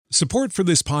Support for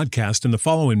this podcast and the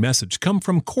following message come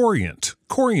from Corient.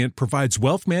 Corient provides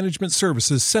wealth management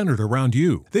services centered around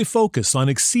you. They focus on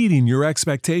exceeding your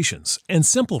expectations and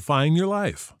simplifying your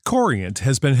life. Corient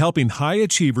has been helping high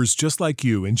achievers just like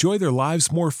you enjoy their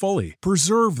lives more fully,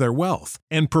 preserve their wealth,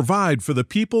 and provide for the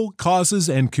people, causes,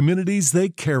 and communities they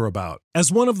care about. As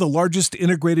one of the largest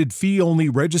integrated fee-only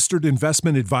registered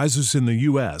investment advisors in the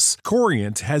U.S.,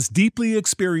 Corient has deeply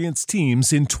experienced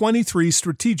teams in 23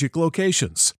 strategic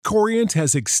locations. Corient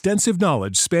has extensive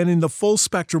knowledge spanning the full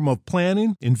spectrum of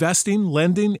planning, investing,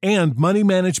 lending, and money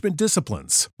management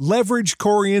disciplines. Leverage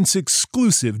Corient's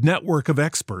exclusive network of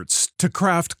experts to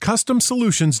craft custom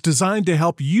solutions designed to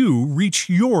help you reach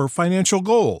your financial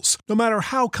goals, no matter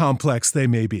how complex they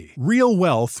may be. Real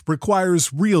wealth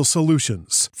requires real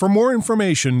solutions. For more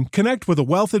information, connect with a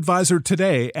wealth advisor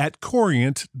today at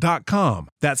Corient.com.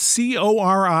 That's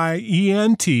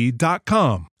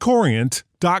Corient.com.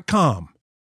 Corient.com.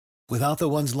 Without the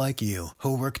ones like you,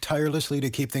 who work tirelessly to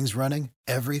keep things running,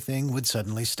 everything would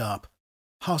suddenly stop.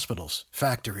 Hospitals,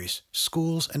 factories,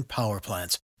 schools, and power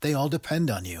plants, they all depend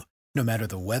on you. No matter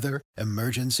the weather,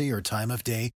 emergency, or time of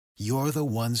day, you're the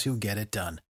ones who get it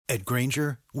done. At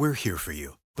Grainger, we're here for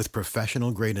you with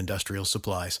professional-grade industrial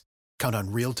supplies. Count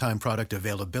on real-time product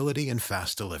availability and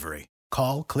fast delivery.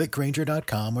 Call, click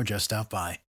Grainger.com, or just stop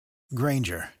by.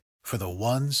 Grainger, for the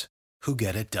ones who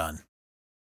get it done.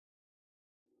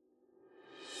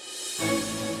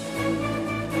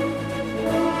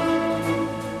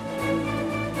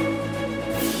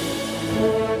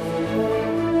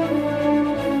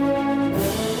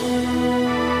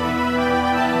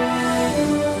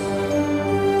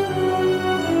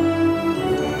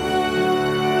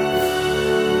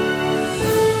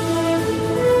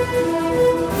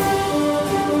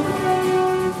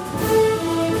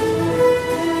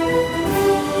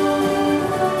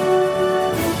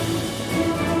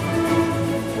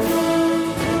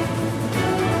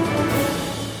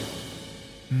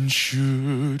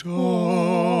 Should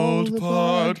old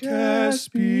podcasts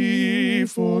be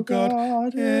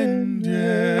forgot and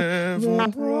ever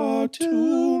brought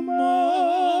to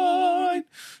mind?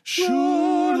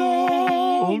 Should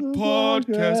old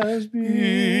podcasts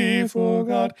be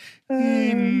forgot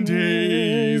in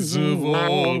days of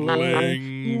old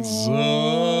lang syne?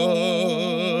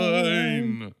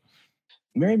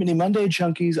 Merry Mini Monday,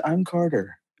 Chunkies. I'm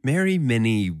Carter. Merry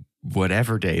Mini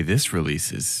whatever day this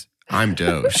releases. I'm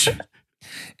Doge.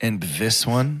 And this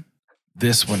one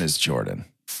is Jordan.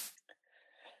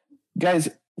 Guys,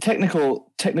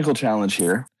 technical challenge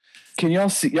here. Can y'all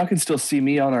see? Y'all can still see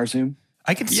me on our Zoom?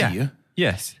 I can see you.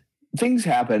 Yes. Things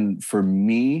happen for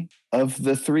me of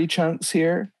the three chunks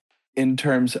here in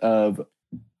terms of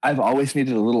I've always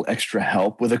needed a little extra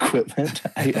help with equipment.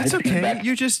 That's okay.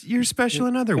 You're special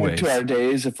in other ways. To our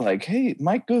days of like, hey,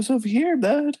 Mike goes over here,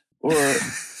 bud. Or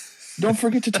don't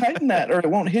forget to tighten that or it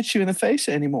won't hit you in the face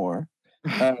anymore.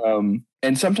 And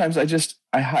sometimes I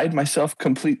hide myself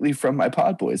completely from my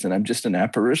pod boys and I'm just an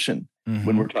apparition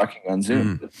when we're talking on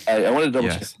Zoom. I want to double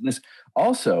check this.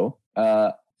 Also,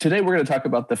 today we're going to talk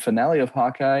about the finale of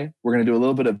Hawkeye. We're going to do a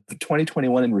little bit of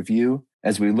 2021 in review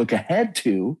as we look ahead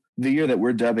to the year that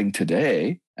we're dubbing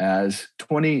today as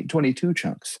 2022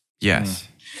 chunks. Yes.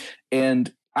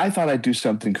 And I thought I'd do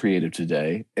something creative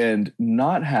today and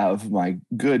not have my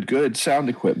good sound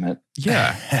equipment.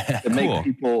 Yeah. To make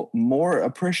people more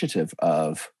appreciative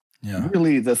of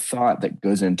really the thought that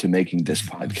goes into making this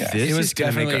podcast. It was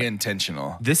definitely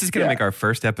intentional. This is going to make our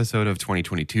first episode of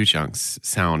 2022 chunks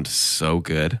sound so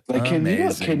good. Like,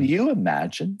 can you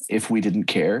imagine if we didn't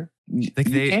care? Like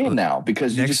you can now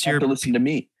because you just have to listen to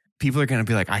me. People are going to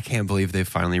be like, I can't believe they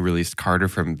finally released Carter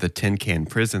from the tin can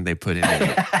prison they put in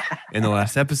in the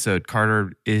last episode.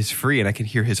 Carter is free, and I can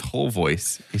hear his whole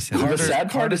voice. He said, the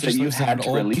sad part is that you had to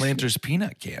release Planters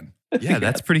peanut can. Yeah,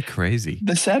 that's pretty crazy.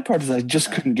 The sad part is I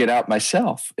just couldn't get out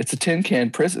myself. It's a tin can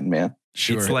prison, man.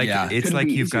 Sure. It's like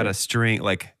you've got a string,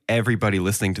 like everybody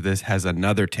listening to this has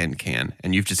another tin can,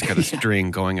 and you've just got a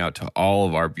string going out to all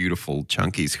of our beautiful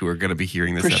chunkies who are going to be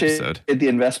hearing this episode. Appreciate the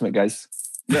investment, guys.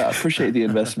 Yeah, appreciate the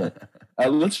investment.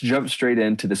 Let's jump straight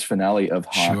into this finale of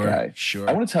Hawkeye. Sure.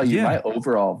 I want to tell you my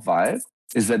overall vibe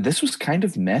is that this was kind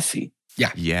of messy.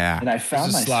 Yeah. And I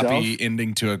found myself sloppy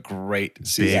ending to a great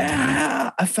season.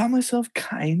 Yeah, I found myself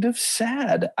kind of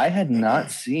sad. I had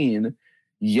not seen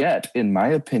yet, in my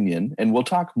opinion, and we'll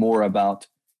talk more about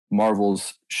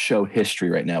Marvel's show history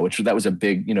right now, which that was a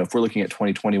big, if we're looking at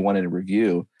 2021 in a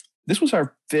review, this was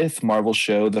our 5th Marvel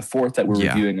show, the 4th that we're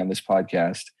reviewing on this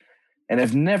podcast. And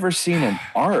I've never seen an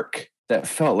arc that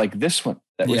felt like this one,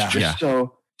 that was just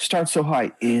start so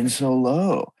high, end so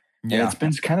low. And it's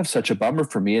been kind of such a bummer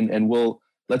for me. And we'll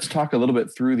let's talk a little bit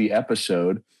through the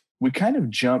episode. We kind of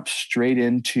jump straight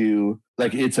into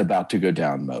like it's about to go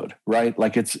down mode, right?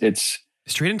 Like it's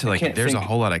straight into like there's a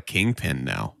whole lot of Kingpin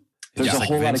now. There's a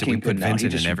whole lot of Kingpin now. He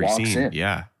just walks in.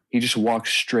 Yeah. He just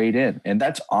walks straight in. And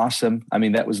that's awesome. I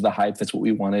mean, that was the hype. That's what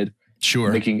we wanted. Sure.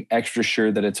 Making extra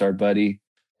sure that it's our buddy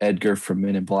Edgar from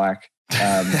Men in Black,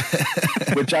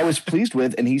 which I was pleased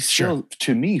with. And he still,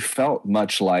 to me, felt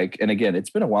much like, and again, it's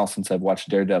been a while since I've watched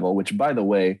Daredevil, which by the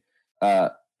way,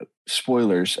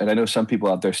 spoilers. And I know some people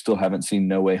out there still haven't seen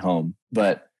No Way Home,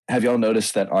 but have y'all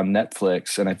noticed that on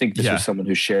Netflix, and I think this was someone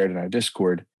who shared in our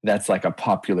Discord, that's like a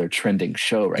popular trending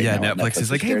show right now. Yeah, Netflix is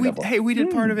like, hey, we did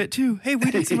part of it too. Hey,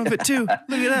 we did some of it too.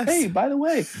 Look at us. Hey, by the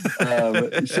way.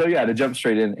 So yeah, to jump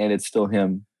straight in, and it's still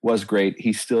him, was great.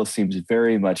 He still seems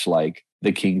very much like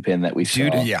the Kingpin that we saw.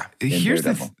 Dude, yeah. Here's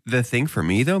the thing for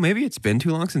me, though. Maybe it's been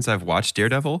too long since I've watched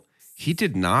Daredevil. He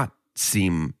did not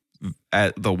seem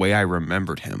the way I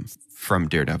remembered him from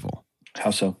Daredevil.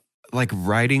 How so? Like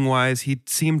writing wise, he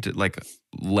seemed like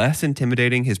less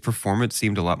intimidating. His performance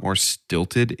seemed a lot more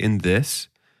stilted in this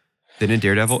than in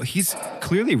Daredevil. He's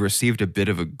clearly received a bit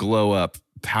of a glow up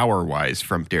power wise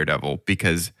from Daredevil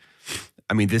because,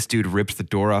 I mean, this dude rips the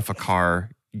door off a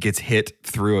car, gets hit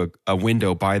through a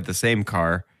window by the same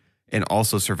car, and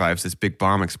also survives this big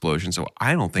bomb explosion. So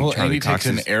I don't think Charlie Cox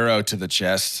takes an arrow to the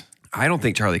chest. I don't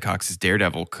think Charlie Cox's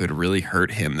Daredevil could really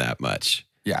hurt him that much.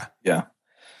 Yeah. Yeah.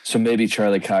 So maybe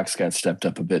Charlie Cox got stepped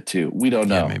up a bit too. We don't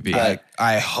know. Yeah, maybe.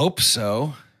 I hope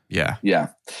so. Yeah. Yeah.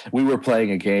 We were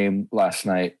playing a game last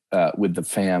night with the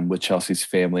fam, with Chelsea's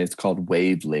family. It's called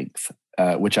Wavelength,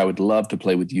 which I would love to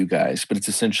play with you guys. But it's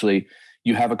essentially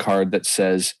you have a card that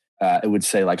says, it would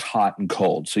say like hot and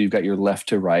cold. So you've got your left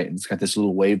to right, and it's got this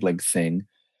little wavelength thing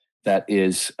that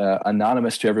is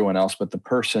anonymous to everyone else. But the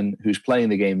person who's playing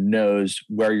the game knows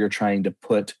where you're trying to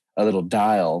put a little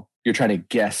dial. You're trying to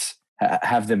guess,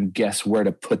 have them guess where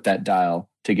to put that dial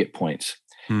to get points.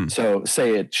 So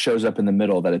say it shows up in the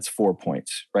middle that it's 4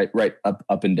 points, right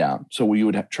up and down. So we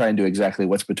would try and do exactly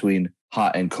what's between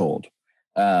hot and cold.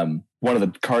 One of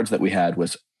the cards that we had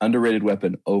was underrated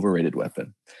weapon, overrated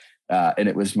weapon. And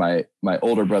it was my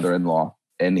older brother-in-law,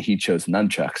 and he chose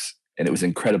nunchucks, and it was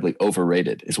incredibly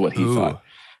overrated is what he thought,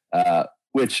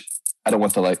 which I don't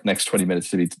want the next 20 minutes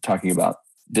to be talking about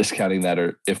discounting that,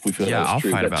 or if we feel that I'll true.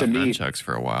 fight But about nunchucks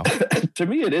for a while. To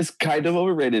me, it is kind of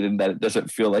overrated in that it doesn't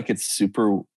feel like it's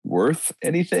super worth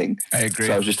anything. I agree.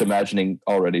 So I was just imagining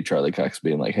already Charlie Cox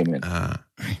being like, hey man,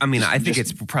 I mean, I think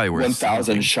it's probably worth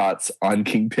 1,000 shots on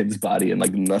Kingpin's body and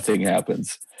like nothing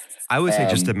happens. I would say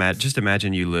just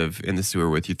imagine you live in the sewer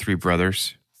with your 3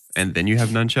 brothers and then you have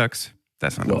nunchucks.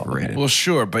 That's not overrated. Well,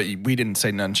 sure, but we didn't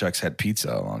say nunchucks had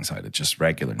pizza alongside it, just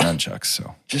regular nunchucks.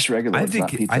 So just regular. I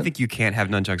think you can't have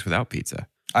nunchucks without pizza.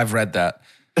 I've read that.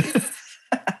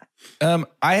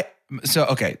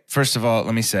 Okay. First of all,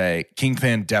 let me say,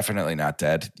 Kingpin definitely not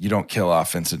dead. You don't kill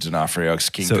off Vincent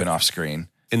D'Onofrio's Kingpin off screen.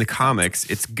 In the comics,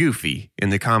 it's goofy. In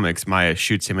the comics, Maya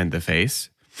shoots him in the face,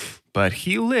 but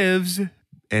he lives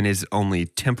and is only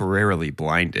temporarily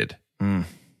blinded.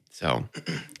 So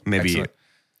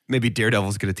maybe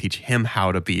Daredevil's going to teach him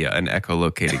how to be an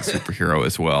echolocating superhero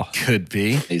as well. Could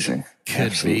be. Amazing. Could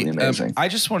Absolutely be. Amazing. I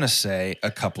just want to say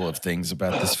a couple of things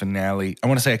about this finale. I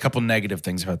want to say a couple negative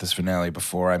things about this finale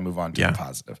before I move on to the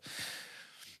positive.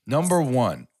 Number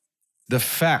one, the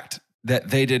fact that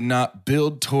they did not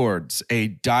build towards a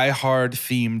Die Hard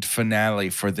themed finale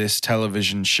for this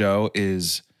television show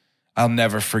is, I'll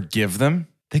never forgive them.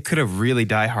 They could have really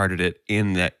die-harded it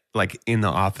in the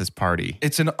office party.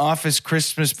 It's an office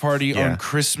Christmas party on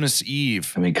Christmas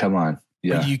Eve. I mean, come on.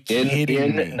 Yeah. Are you kidding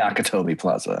me? In Nakatomi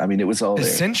Plaza. I mean, it was all there.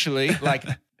 Essentially,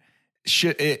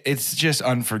 it's just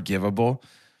unforgivable.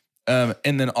 And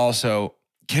then also,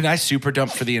 can I super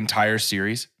dump for the entire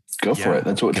series? Go for it.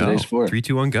 That's what today's for. 3,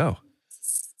 2, 1, go.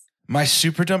 My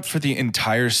super dump for the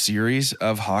entire series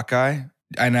of Hawkeye,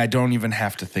 and I don't even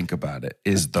have to think about it,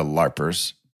 is the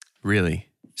LARPers. Really?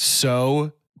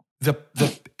 So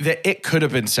it could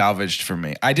have been salvaged for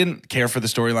me. I didn't care for the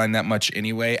storyline that much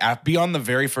anyway. Beyond the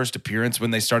very first appearance, when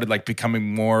they started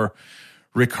becoming more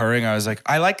recurring, I was like,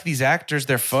 I like these actors.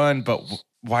 They're fun, but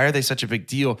why are they such a big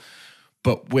deal?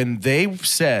 But when they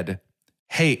said,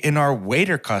 hey, in our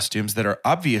waiter costumes that are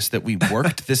obvious that we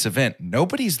worked this event,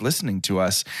 nobody's listening to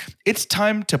us. It's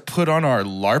time to put on our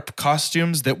LARP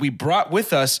costumes that we brought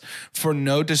with us for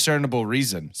no discernible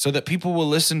reason, so that people will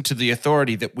listen to the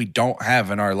authority that we don't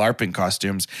have in our LARPing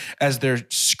costumes as they're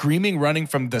screaming, running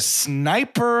from the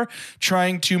sniper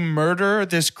trying to murder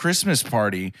this Christmas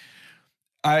party.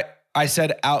 I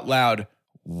said out loud,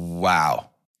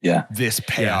 wow. Yeah. This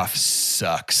payoff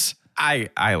sucks.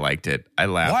 I liked it. I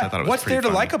laughed. I thought it was What's pretty there to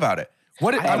funny. like about it?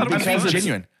 What? I'm because being it's-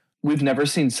 genuine. We've never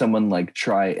seen someone like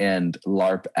try and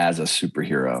LARP as a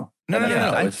superhero.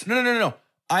 No.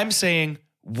 I'm saying,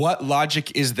 what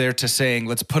logic is there to saying,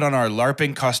 let's put on our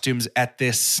LARPing costumes at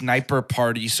this sniper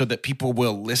party so that people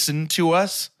will listen to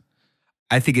us?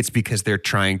 I think it's because they're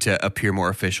trying to appear more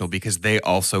official because they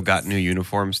also got new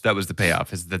uniforms. That was the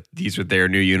payoff, is that these are their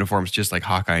new uniforms, just like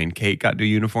Hawkeye and Kate got new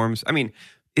uniforms. I mean,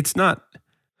 it's not,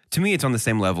 to me, it's on the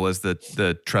same level as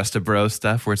the Trust a Bro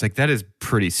stuff, where it's like, that is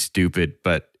pretty stupid,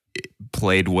 but it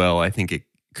played well. I think it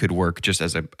could work just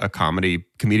as a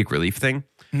comedic relief thing.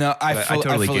 No, I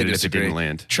totally fully get it if it disagree. didn't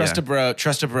land. Trust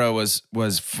a Bro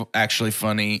was actually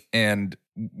funny and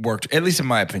worked, at least in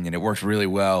my opinion, it worked really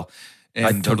well. And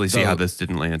I totally see how this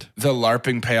didn't land. The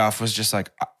LARPing payoff was just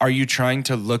like, are you trying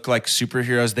to look like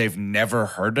superheroes they've never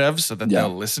heard of so that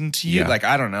they'll listen to you? Yeah. Like,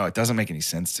 I don't know. It doesn't make any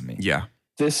sense to me. Yeah.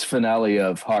 This finale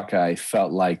of Hawkeye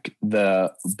felt like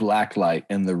the black light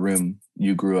in the room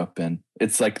you grew up in.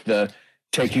 It's like the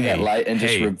taking that light and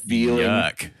just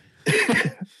revealing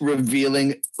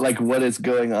revealing like what is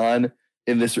going on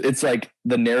in this. It's like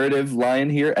the narrative line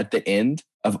here at the end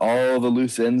of all the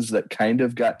loose ends that kind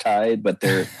of got tied, but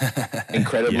they're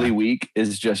incredibly weak,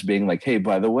 is just being like, hey,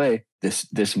 by the way,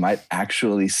 this might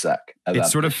actually suck. It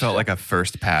sort of felt like a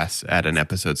first pass at an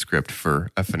episode script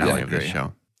for a finale of this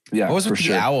show. Yeah, what was with for the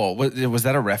sure. owl? Was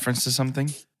that a reference to something?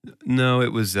 No,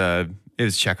 it was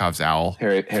Chekhov's owl.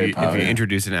 Harry If Potter. you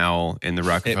introduce an owl in the It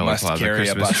Rockefeller must Plaza carry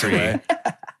a Christmas bus tree, away.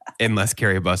 it must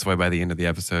carry a bus away by the end of the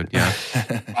episode. Yeah.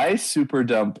 My super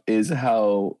dump is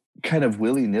how kind of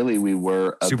willy-nilly we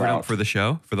were Super about dump for the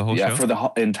show, for the whole show. for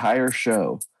the entire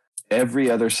show.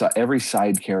 Every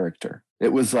side character.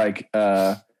 It was like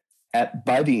by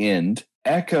the end,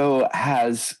 Echo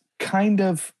has kind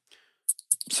of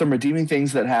some redeeming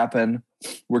things that happen.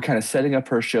 We're kind of setting up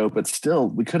her show, but still,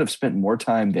 we could have spent more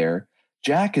time there.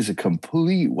 Jack is a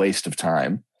complete waste of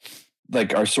time,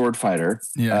 like our sword fighter.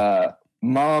 Yeah.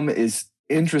 Mom is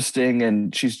interesting,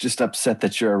 and she's just upset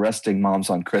that you're arresting moms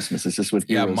on Christmas. Is this what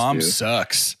Yeah, heroes mom do?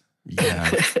 sucks. Yeah.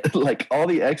 Like all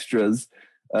the extras,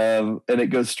 and it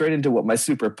goes straight into what my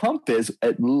super pump is.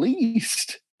 At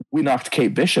least we knocked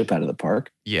Kate Bishop out of the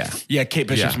park. Yeah. Yeah, Kate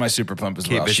Bishop's Yeah. my super pump as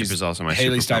Kate well. Bishop is also my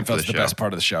Haley super pump for Steinfeld's the the show. best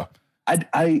part of the show.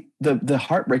 The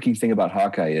heartbreaking thing about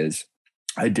Hawkeye is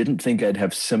I didn't think I'd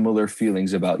have similar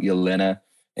feelings about Yelena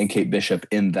and Kate Bishop,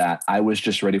 in that I was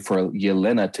just ready for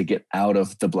Yelena to get out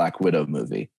of the Black Widow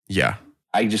movie. Yeah.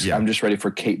 I'm just ready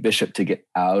for Kate Bishop to get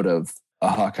out of a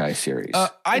Hawkeye series. I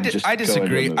and just go into a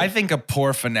disagree. movie. I think a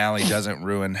poor finale doesn't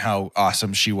ruin how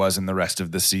awesome she was in the rest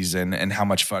of the season and how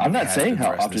much fun. I'm we not had saying in the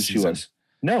how rest of the often she season. was.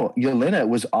 No, Yelena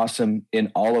was awesome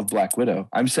in all of Black Widow.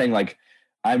 I'm saying, like,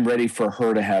 I'm ready for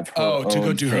her to have her Oh, to go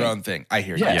own do thing. her own thing. I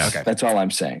hear you. Yes, Yeah, okay. that's all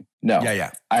I'm saying. No,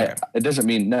 Yeah. It doesn't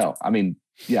mean no. I mean,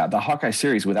 yeah, the Hawkeye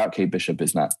series without Kate Bishop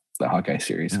is not the Hawkeye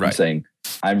series. I'm Right. saying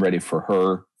I'm ready for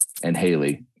her and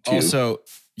Haley to Also,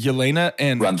 Yelena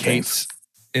and run Kate's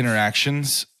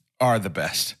interactions are the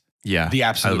best. Yeah. The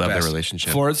absolute I love best. their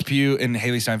relationship. Florence Pugh and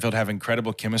Haley Steinfeld have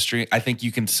incredible chemistry. I think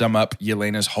you can sum up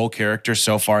Yelena's whole character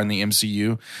so far in the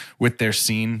MCU with their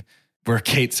scene where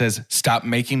Kate says, "Stop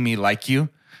making me like you."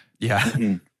 Yeah.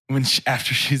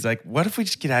 After she's like, "What if we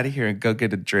just get out of here and go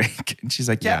get a drink?" And she's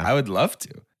like, "Yeah, Yeah. I would love to."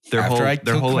 Their After whole I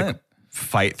their kill whole Clint. like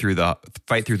fight through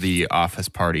the office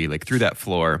party, like through that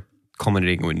floor,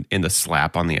 culminating in the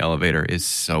slap on the elevator, is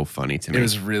so funny to me. It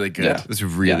was really good. Yeah. It was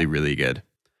really, really good.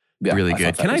 Yeah, really I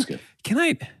good. thought that was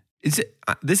good.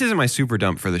 This isn't my super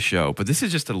dump for the show, but this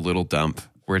is just a little dump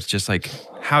where it's just like,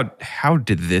 how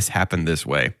did this happen this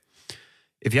way?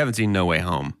 If you haven't seen No Way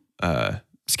Home,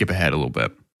 skip ahead a little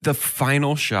bit. The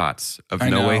final shots of I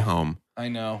No know. Way Home I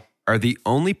know. are the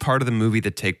only part of the movie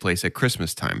that take place at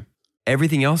Christmas time.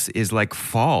 Everything else is like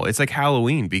fall. It's like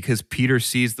Halloween because Peter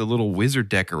sees the little wizard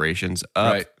decorations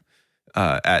up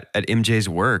Right. at MJ's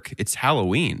work. It's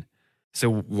Halloween. So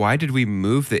why did we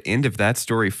move the end of that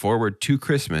story forward to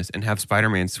Christmas and have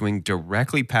Spider-Man swing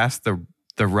directly past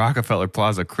the Rockefeller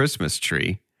Plaza Christmas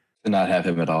tree To not have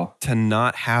him at all. to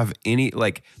not have any,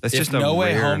 like, that's If just a No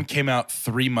Way rare- Home came out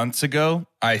 3 months ago,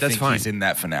 I That's think fine. he's in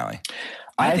that finale.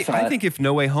 I think if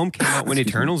No Way Home came out when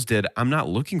Eternals did, I'm not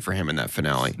looking for him in that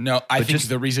finale. No, I But think just-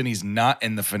 the reason he's not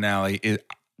in the finale is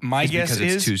my It's guess because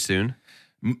is it's too soon.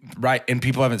 right, and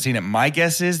people haven't seen it. My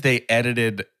guess is they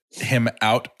edited him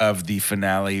out of the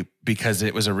finale because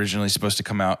it was originally supposed to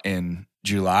come out in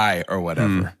July or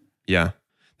whatever. Yeah.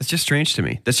 That's just strange to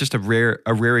me. That's just a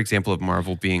rare example of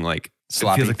Marvel being like, it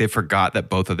Sloppy. feels like they forgot that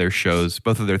both of their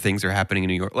things are happening in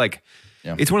New York. Like,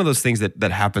 Yeah. It's one of those things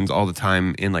that happens all the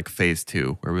time in like phase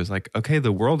 2, where it was like, okay,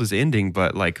 the world is ending,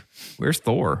 but like, where's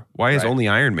Thor? Why is Right. only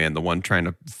Iron Man the one trying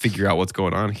to figure out what's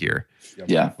going on here?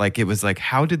 Yeah. Like, it was like,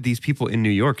 how did these people in New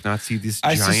York not see this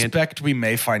I giant? suspect we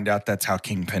may find out that's how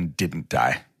Kingpin didn't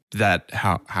die.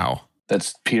 How?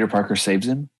 That's Peter Parker saves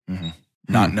him.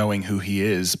 Not knowing who he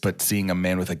is, but seeing a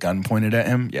man with a gun pointed at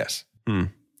him. Yes.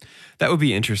 That would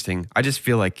be interesting. I just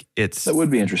feel like it's That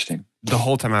would be interesting. the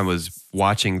whole time I was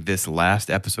watching this last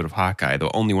episode of Hawkeye,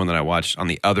 the only one that I watched on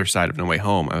the other side of No Way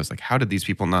Home, I was like, how did these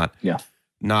people not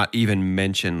even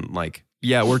mention like,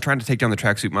 yeah, we're trying to take down the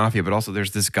tracksuit mafia, but also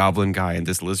there's this goblin guy and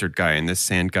this lizard guy and this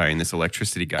sand guy and this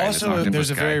electricity guy. Also, and this octopus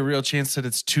there's a guy. very real chance that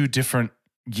it's 2 different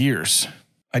years.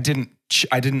 I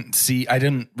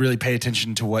didn't really pay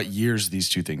attention to what years these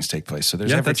 2 things take place. So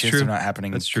there's every that's chance true. they're not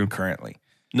happening That's true. concurrently.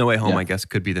 No Way Home, Yeah. I guess,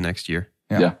 could be the next year.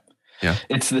 Yeah. Yeah.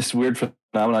 It's this weird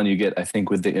phenomenon you get, I think,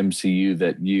 with the MCU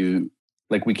that you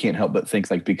like, we can't help but think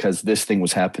like, because this thing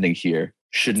was happening here,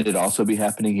 shouldn't it also be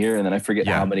happening here? And then I forget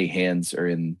Yeah. how many hands are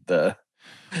in the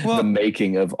Well,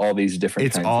 making of all these different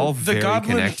It's kinds all of The very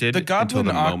Goblin- connected the Goblin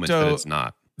until the moment that Octo- it's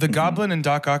not. the Goblin and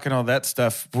Doc Ock and all that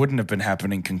stuff wouldn't have been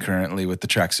happening concurrently with the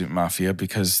Tracksuit Mafia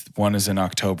because one is in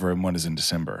October and one is in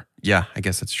December. Yeah, I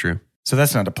guess that's true. So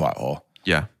that's not a plot hole.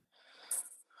 Yeah.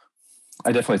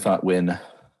 I definitely thought when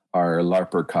our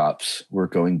LARPer cops were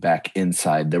going back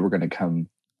inside, they were going to come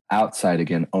outside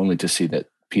again only to see that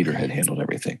Peter had handled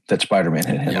everything, that Spider-Man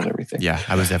had handled everything. Yeah,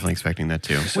 I was definitely expecting that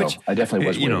too. So Which, I definitely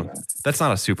was you waiting know, on it. that's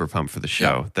not a super pump for the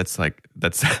show. That's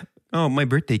oh, my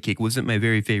birthday cake wasn't my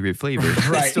very favorite flavor.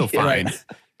 Right, It's still yeah, fine. right.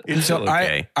 It's So still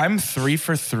okay. I'm 3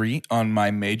 for 3 on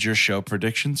my major show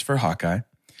predictions for Hawkeye.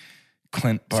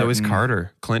 Clint Barton. So is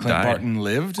Carter. Clint died. Barton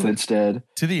lived Clint's dead.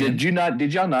 to the end.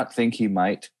 Did y'all not think he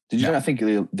might? Did you No. not think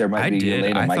there might I be did.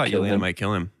 Yelena I might thought kill Yelena him? might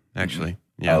kill him, actually.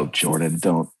 Yeah. Oh, Jordan,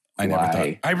 don't I never lie.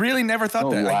 thought. I really never thought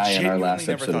Don't that. lie I in our genuinely last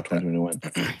never episode of thought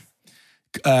that.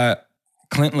 2021.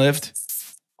 Clint lived.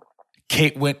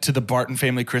 Kate went to the Barton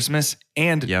family Christmas,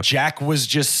 and Yep. Jack was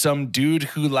just some dude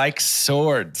who likes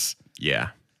swords.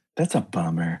 Yeah. That's a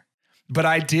bummer. But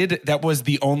that was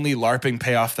the only LARPing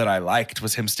payoff that I liked,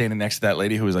 was him standing next to that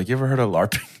lady who was like, you ever heard of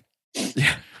LARPing?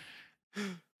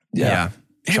 Yeah.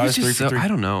 It So I was was 3 just for 3. I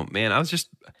don't know, man. I was just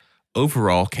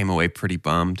overall came away pretty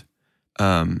bummed.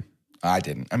 I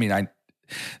didn't. I mean,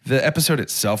 the episode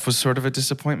itself was sort of a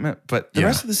disappointment, but the Yeah.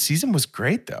 rest of the season was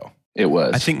great, though. It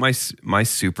was. I think my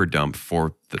super dump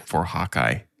for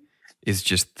Hawkeye is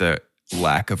just the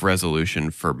lack of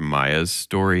resolution for Maya's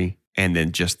story, and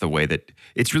then just the way that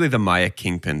it's really the Maya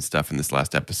Kingpin stuff in this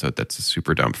last episode that's a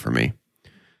super dump for me,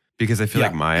 because I feel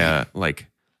like Maya, like,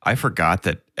 I forgot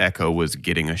that Echo was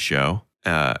getting a show,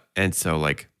 and so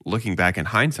like looking back in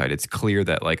hindsight, it's clear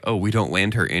that like, oh, we don't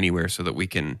land her anywhere so that we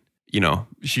can.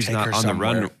 She's Take not her on the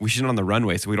run. somewhere. She's not on the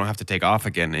runway, so we don't have to take off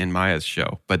again in Maya's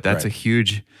show. But that's Right. a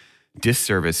huge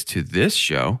disservice to this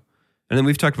show. And then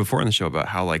we've talked before in the show about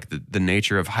how like the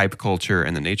nature of hype culture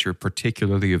and the nature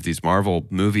particularly of these Marvel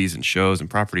movies and shows and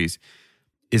properties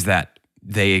is that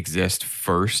they exist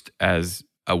first as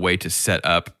a way to set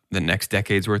up the next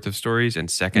decade's worth of stories, and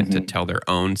second to tell their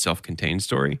own self-contained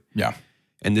story. Yeah.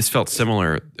 And this felt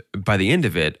similar. By the end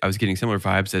of it, I was getting similar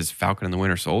vibes as Falcon and the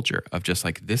Winter Soldier, of just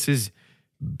like, this is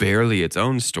barely its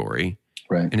own story.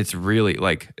 right. And it's really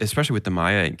like, especially with the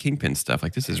Maya and Kingpin stuff,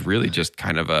 like this is really just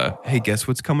kind of a, hey, guess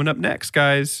what's coming up next,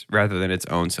 guys, rather than its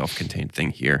own self-contained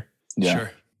thing here. Yeah.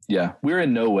 Sure. Yeah. We're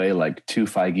in no way like 2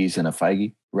 Feiges and a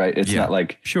Feige, right? It's Yeah. not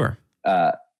like Sure.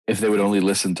 if they would only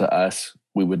listen to us,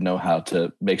 we would know how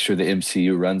to make sure the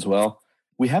MCU runs well.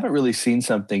 We haven't really seen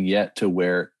something yet to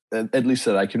where, at least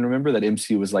that I can remember, that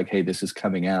MCU was like, hey, this is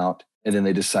coming out. And then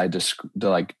they decide to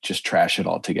like just trash it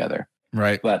all together.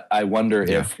 Right. But I wonder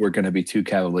Yeah. if we're going to be too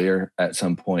cavalier at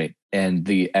some point, and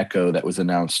the Echo that was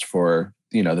announced for,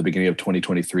 the beginning of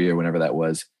 2023 or whenever that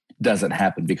was, doesn't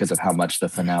happen because of how much the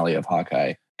finale of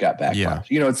Hawkeye got backlash.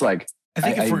 Yeah. It's like, I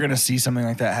think I- if we're going to see something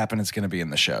like that happen, it's going to be in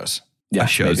the shows. yeah, A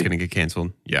show's maybe. going to get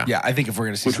canceled. Yeah. Yeah, I think if we're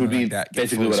going to see Which would something be like that, get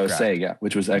basically fully what I was scrapped. saying, yeah,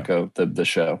 which was Echo, the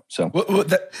show. So Well,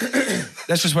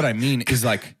 that's just what I mean is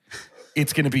like,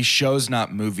 it's going to be shows,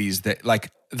 not movies. That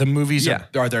like the movies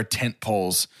are their tent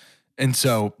poles. And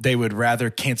so they would rather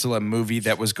cancel a movie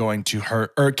that was going to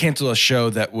hurt, or cancel a show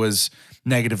that was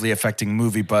negatively affecting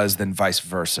movie buzz than vice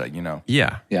versa,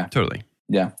 Yeah. Yeah. Totally.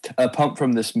 yeah, a pump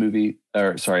from this movie,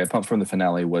 a pump from the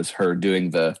finale was her doing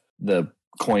the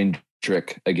coin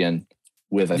trick again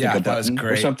with I Yeah, think a that was button or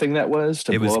great. something that was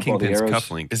to It was blow up all the Kingpin's arrows.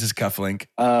 cufflink. This is Cufflink.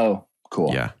 Oh,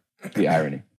 cool. Yeah. The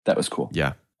irony. That was cool.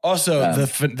 Yeah. Also,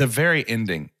 the very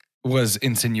ending was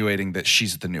insinuating that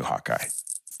she's the new Hawkeye.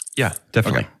 Yeah.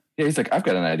 Definitely. Okay. Yeah, he's like, I've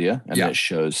got an idea. And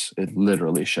it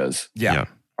literally shows Yeah.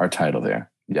 our title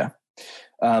there. Yeah.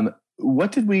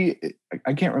 What did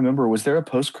I can't remember. Was there a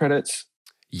post-credits?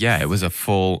 Yeah, it was the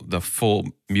full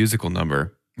musical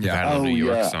number. Yeah. Battle of New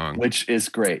York song. Which is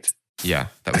great. Yeah,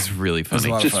 that was really was a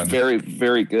funny. lot of Just fun. very,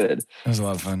 very good. It was a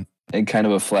lot of fun. And kind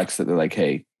of a flex that they're like,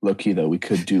 hey, low key though, we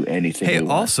could do anything. Hey, we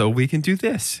want. also we can do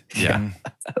this. Yeah.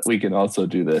 We can also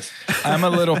do this. I'm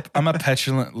a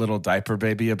petulant little diaper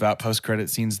baby about post-credit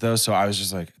scenes though. So I was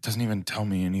just like, it doesn't even tell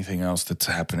me anything else that's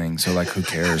happening. So like, who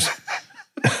cares?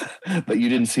 But you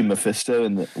didn't see Mephisto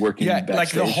in working backstage? Like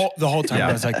the whole time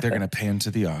I was like, they're gonna pan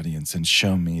to the audience and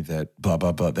show me that blah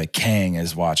blah blah that Kang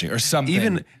is watching or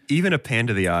something. Even a pan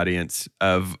to the audience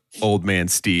of old man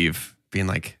Steve being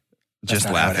like That's just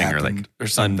not how it laughing or like happened or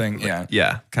something.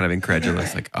 yeah, kind of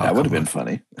incredulous. Like, oh, that would have come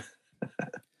been on. funny.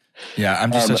 Yeah,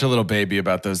 I'm just such a little baby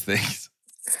about those things.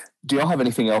 Do y'all have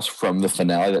anything else from the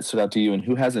finale that stood out to you? And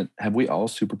who hasn't? Have we all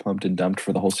super pumped and dumped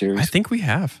for the whole series? I think we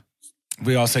have.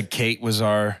 We all said Kate was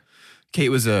a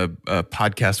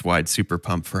podcast wide super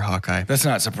pump for Hawkeye. That's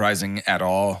not surprising at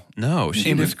all. No,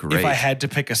 she And was if, great. If I had to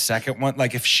pick a second one,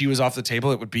 like if she was off the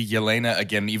table, it would be Yelena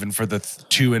again, even for the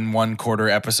 2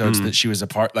 1/4 episodes that she was a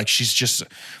part. Like she's just,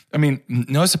 I mean,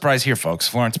 no surprise here, folks.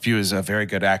 Florence Pugh is a very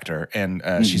good actor and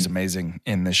she's amazing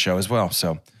in this show as well.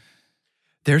 So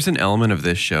There's an element of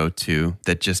this show too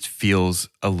that just feels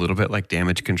a little bit like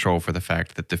Damage Control for the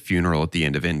fact that the funeral at the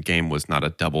end of Endgame was not a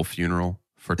double funeral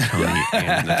for Tony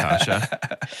and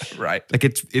Natasha. right. Like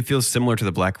it feels similar to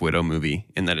the Black Widow movie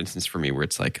in that instance for me, where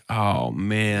it's like, oh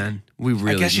man, we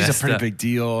really I guess she's a messed pretty up. big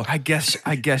deal. I guess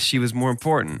she was more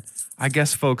important. I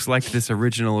guess folks liked this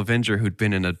original Avenger who'd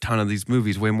been in a ton of these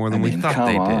movies way more than we thought come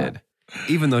they on. did.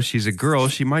 Even though she's a girl,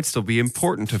 she might still be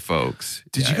important to folks.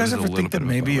 Did Yeah, you guys it was ever a think little that bit of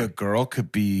maybe bummer. a girl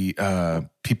could be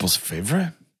people's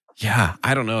favorite? Yeah,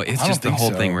 I don't know. It's I don't just the think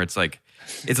whole so. thing where it's like,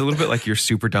 it's a little bit like your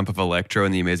super dump of Electro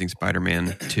in The Amazing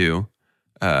Spider-Man 2,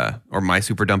 or my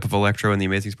super dump of Electro in The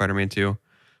Amazing Spider-Man 2,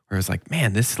 where it's like,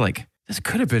 man, this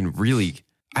could have been really,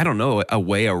 I don't know, a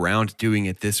way around doing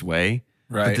it this way.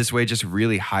 Right. But this way just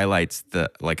really highlights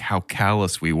how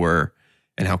callous we were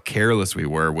and how careless we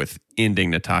were with ending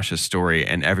Natasha's story,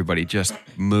 and everybody just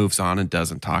moves on and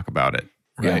doesn't talk about it.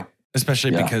 Right. Yeah.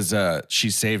 Especially Yeah. because she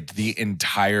saved the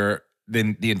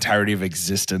entirety of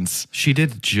existence. She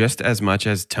did just as much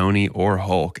as Tony or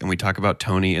Hulk, and we talk about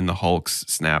Tony and the Hulk's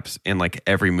snaps in like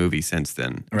every movie since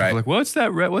then. Right. People are like, what's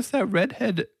that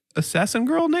redhead assassin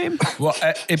girl name? Well,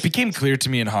 it became clear to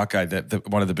me in Hawkeye that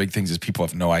one of the big things is people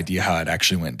have no idea how it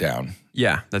actually went down.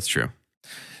 Yeah, that's true.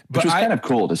 Which But was kind of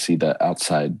cool to see the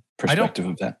outside perspective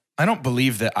of that. I don't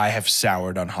believe that I have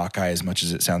soured on Hawkeye as much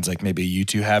as it sounds like maybe you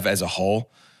two have as a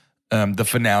whole. The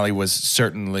finale was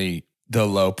certainly the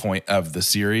low point of the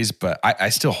series, but I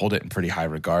still hold it in pretty high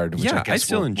regard, which Yeah, I guess I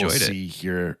still we'll enjoyed it. see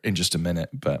here in just a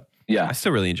minute. But I Yeah.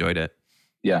 still really enjoyed it.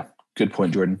 Yeah. Good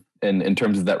point, Jordan. And in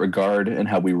terms of that regard and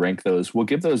how we rank those, we'll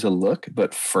give those a look.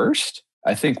 But first,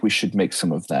 I think we should make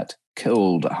some of that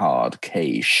cold, hard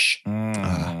cash.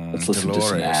 Let's listen to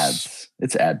some ads.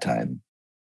 It's ad time.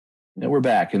 And we're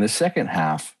back in the second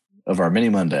half of our mini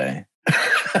Monday.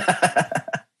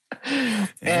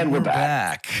 and we're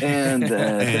back. And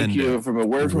thank you from a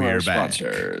word from our we're back.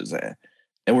 sponsors.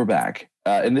 And we're back.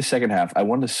 In this second half, I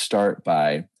want to start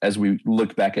by, as we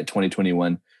look back at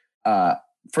 2021,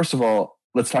 first of all,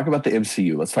 let's talk about the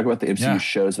MCU. Let's talk about the MCU Yeah.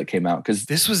 shows that came out, because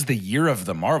This was the year of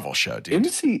the Marvel show, dude.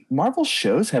 Marvel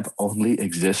shows have only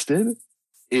existed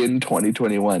in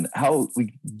 2021. How Yeah,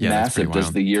 that's massive pretty does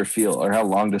wild. the year feel, or how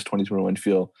long does 2021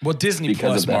 feel? Well, Disney because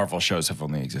Plus of that. Marvel shows have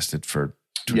only existed for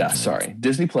 2 Yeah, sorry.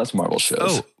 Disney Plus Marvel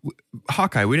shows. Oh,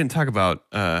 Hawkeye, we didn't talk about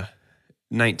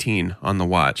 19 on the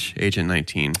watch, Agent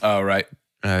 19. Oh, right.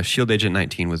 Shield Agent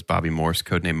 19 was Bobby Morse,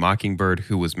 codename Mockingbird,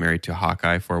 who was married to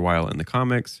Hawkeye for a while in the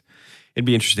comics. It'd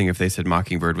be interesting if they said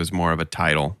Mockingbird was more of a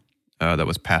title that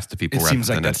was passed to people It rather seems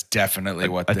like than that's definitely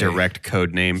what a they, direct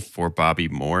code name for Bobby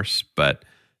Morse. But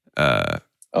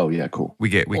Oh, yeah, cool. we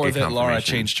get or get that Laura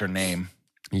confirmation. changed her name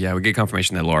Yeah, we get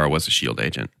confirmation that Laura was a Shield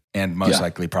agent. and most Yeah.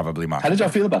 likely probably Mockingbird. How did y'all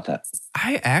feel about that?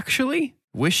 I actually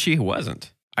wish she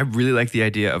wasn't. I really like the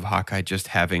idea of Hawkeye just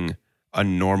having a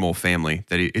normal family.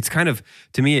 It's kind of,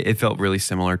 to me, it felt really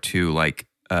similar to like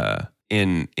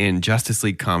in Justice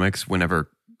League comics, whenever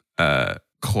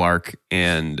Clark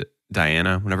and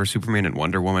Diana, whenever Superman and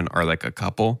Wonder Woman are like a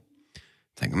couple.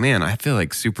 It's like, man, I feel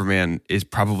like Superman is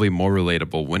probably more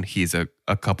relatable when he's a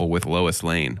couple with Lois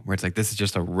Lane, where it's like, this is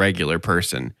just a regular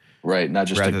person Right, not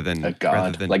just rather a than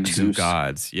god like two Zeus.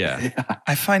 gods. Yeah.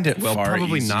 I find it Well, far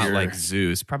probably easier. not like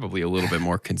Zeus. Probably a little bit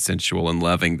more consensual and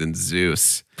loving than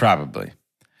Zeus. Probably.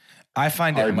 I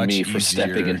find it Pardon much me easier. for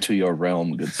stepping into your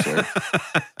realm, good sir.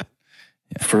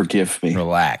 Forgive me.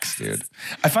 Relax, dude.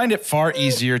 I find it far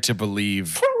easier to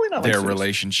believe Probably not like their this.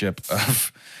 relationship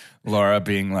of Laura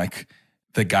being like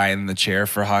the guy in the chair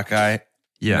for Hawkeye,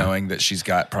 knowing that she's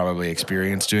got probably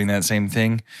experience doing that same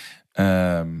thing.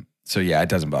 So yeah, it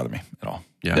doesn't bother me at all.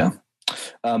 Yeah.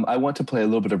 I want to play a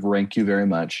little bit of Rank You Very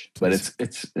Much, but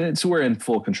it's we're in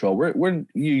full control.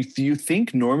 You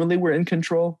think normally we're in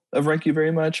control of Rank You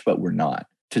Very Much, but we're not.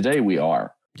 Today we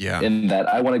are. Yeah. In that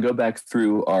I want to go back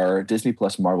through our Disney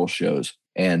Plus Marvel shows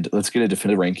and let's get a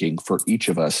definitive ranking for each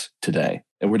of us today.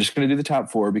 And we're just going to do the top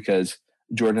 4 because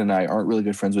Jordan and I aren't really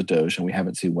good friends with Doge and we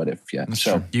haven't seen What If yet. That's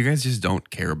so true. You guys just don't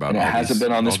care about And it all hasn't these,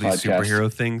 been on this all these podcast.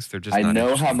 superhero things. They're just I not know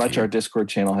how interesting much to you. our Discord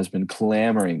channel has been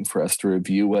clamoring for us to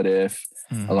review What If.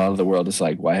 A lot of the world is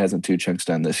like, why hasn't Two Chunks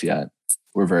done this yet?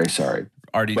 We're very sorry.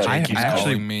 RDJ But keeps I actually-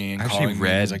 calling me and I actually calling me.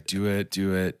 read- He's like, do it.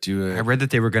 I read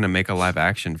that they were going to make a live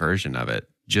action version of it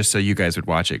just so you guys would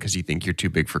watch it because you think you're too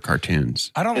big for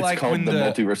cartoons. I don't It's like called when the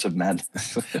Multiverse of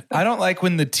Madness. I don't like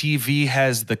when the TV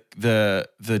has the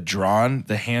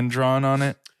hand drawn on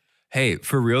it. Hey,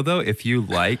 for real though, if you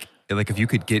if you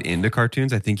could get into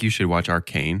cartoons, I think you should watch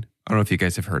Arcane. I don't know if you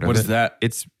guys have heard of it. What is that?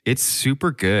 It's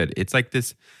super good. It's like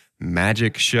this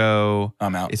magic show.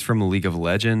 I'm out. It's from League of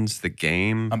Legends, the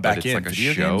game. I'm back but it's in. like a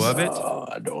Video show games? of it.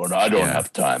 I don't Yeah.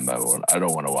 have time. I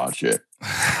don't want to watch it.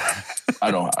 I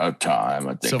don't have time.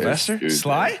 I think Sylvester? it's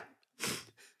Sly?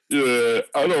 Yeah,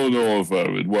 I don't know if I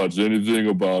would watch anything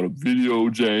about a video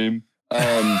game.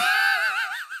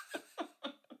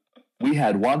 We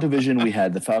had WandaVision, we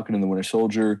had The Falcon and the Winter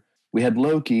Soldier, we had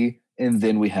Loki, and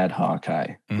then we had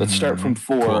Hawkeye. Let's start from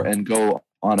 4 Cool. and go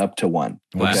on up to 1.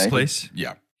 Last okay? place.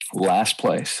 Yeah. Last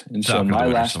place. And so Falcon and the my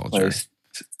Winter last Soldier. place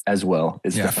as well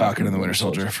is Yeah, The Falcon and the Winter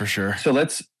Soldier for sure. So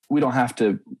we don't have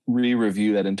to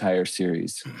re-review that entire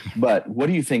series. But what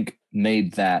do you think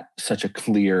made that such a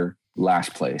clear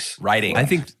last place? Writing. I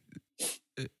think.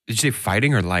 Did you say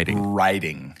fighting or lighting?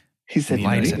 writing. He said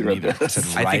Neither. neither of Neither. I said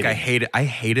those. I think writing. I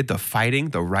hated the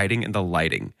fighting, the writing, and the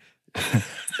lighting.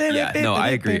 Yeah, no, I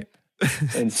agree.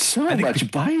 And so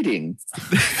much biting.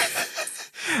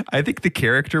 I think the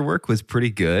character work was pretty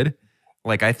good.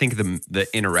 Like I think the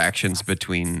interactions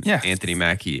between Anthony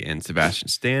Mackie and Sebastian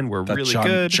Stan were That really John,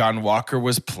 good. John Walker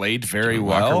was played very John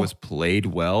well. Walker was played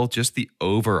well. Just the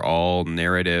overall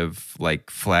narrative, like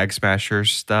flag smasher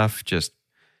stuff, just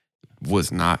was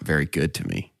not very good to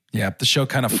me. Yeah, the show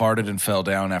kind of farted and fell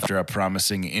down after a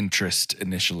promising interest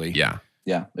initially. Yeah,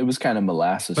 Yeah, it was kind of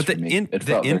molasses but for the me. It the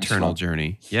felt very internal slow.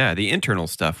 journey, the internal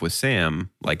stuff with Sam,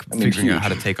 like I mean, figuring out huge. how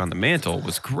to take on the mantle,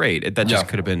 was great. That just Yeah.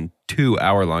 could have been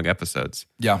 2-hour-long episodes.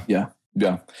 Yeah. Yeah.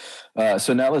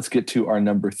 So now let's get to our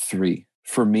number 3.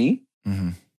 For me,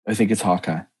 Mhm. I think it's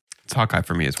Hawkeye. It's Hawkeye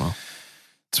for me as well.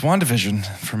 It's WandaVision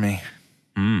for me.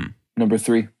 Number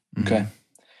 3. Mm-hmm. Okay.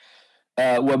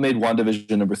 What made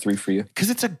WandaVision number 3 for you? Because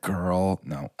it's a girl.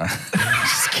 No,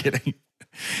 just kidding.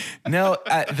 No,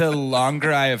 the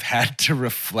longer I have had to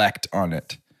reflect on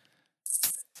it,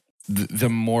 the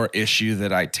more issue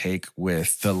that I take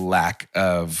with the lack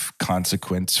of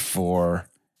consequence for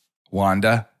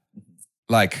Wanda.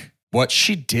 Like, what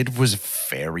she did was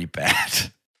very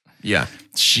bad. Yeah.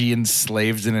 She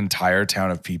enslaved an entire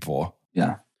town of people.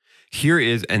 Yeah. Here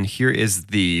is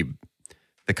the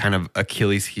kind of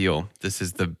Achilles heel. This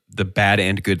is the bad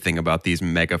and good thing about these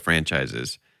mega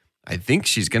franchises. I think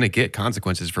she's going to get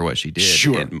consequences for what she did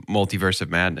Sure. in Multiverse of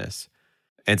Madness.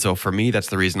 And so for me, that's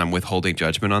the reason I'm withholding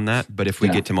judgment on that. But if we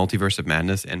Yeah. get to Multiverse of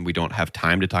Madness and we don't have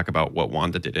time to talk about what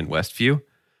Wanda did in Westview,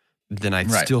 then I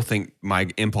Right. still think my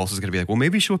impulse is going to be like, well,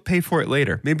 maybe she'll pay for it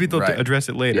later. Maybe they'll Right. address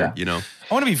it later, Yeah. you know?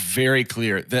 I want to be very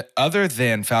clear that other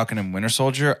than Falcon and Winter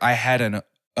Soldier, I had an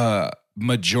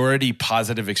majority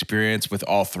positive experience with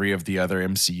all 3 of the other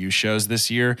MCU shows this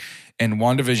year. And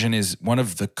WandaVision is one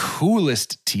of the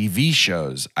coolest TV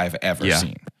shows I've ever Yeah.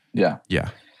 seen. Yeah. Yeah.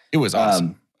 It was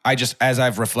awesome. As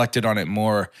I've reflected on it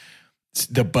more,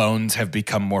 the bones have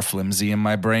become more flimsy in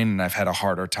my brain, and I've had a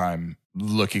harder time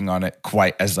looking on it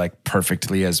quite as like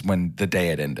perfectly as when the day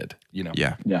it ended, you know?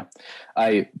 Yeah. Yeah.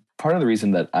 Part of the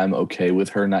reason that I'm okay with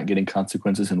her not getting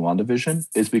consequences in WandaVision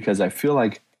is because I feel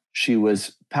like she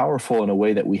was powerful in a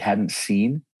way that we hadn't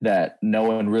seen, that no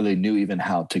one really knew even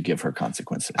how to give her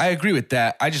consequences. I agree with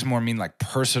that. I just more mean like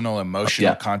personal,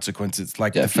 emotional Yeah. consequences,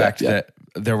 like Yeah, the fact yeah. that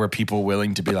there were people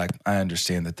willing to be like, I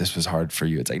understand that this was hard for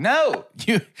you. It's like, no,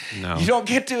 you don't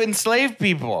get to enslave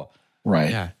people. Right.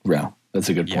 Yeah. Yeah. That's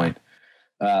a good Yeah. point.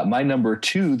 My number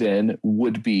 2 then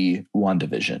would be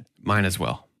WandaVision. Mine as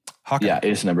well. Hawkeye. Yeah,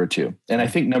 it's number 2. And I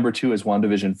think number 2 is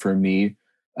WandaVision for me.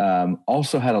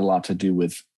 Also had a lot to do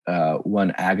with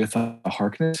one Agatha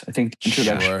Harkness. I think the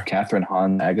introduction Sure. of Catherine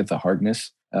Hahn, Agatha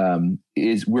Harkness,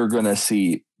 is we're going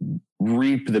to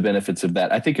reap the benefits of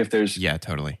that. I think if there's, Yeah,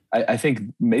 totally. I think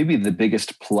maybe the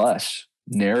biggest plus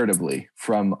narratively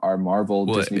from our Marvel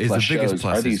Disney Plus the biggest shows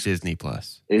plus are is these Disney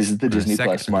Plus. is the Or Disney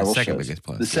Plus Marvel the second shows. biggest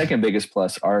plus. The second biggest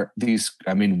plus are these.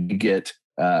 I mean, we get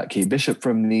Kate Bishop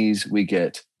from these. We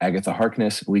get Agatha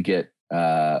Harkness. We get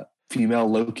female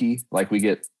Loki. Like we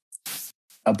get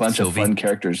a bunch Sylvie. of fun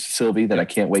characters. Sylvie that I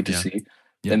can't wait to Yeah. see.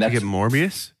 Yeah, And You that's get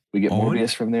Morbius. we get Owen?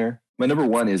 Morbius from there. My number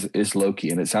one is Loki,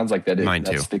 and it sounds like Mine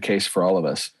that's too. the case for all of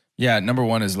us. Yeah, number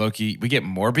one is Loki. We get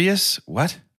Morbius.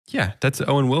 What? Yeah, that's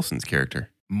Owen Wilson's character.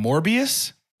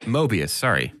 Morbius? Mobius.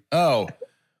 Sorry. Oh,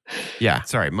 Yeah,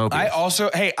 sorry, Mobius. I also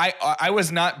I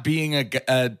was not being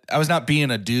I was not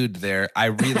being a dude there. I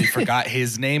really forgot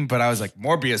his name, but I was like,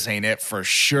 Morbius ain't it for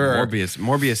sure.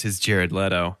 Morbius is Jared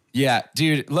Leto. Yeah,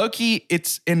 dude, Loki,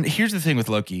 and here's the thing with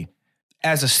Loki.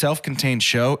 As a self-contained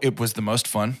show, it was the most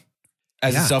fun.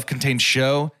 As a Yeah. self-contained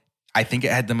show, I think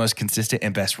it had the most consistent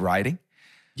and best writing.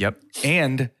 Yep.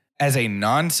 And as a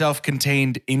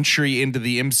non-self-contained entry into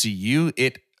the MCU,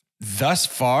 it thus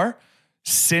far,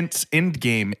 since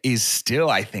Endgame, is still,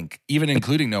 I think, even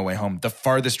including No Way Home, the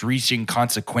farthest reaching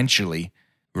consequentially.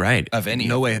 Right. Of any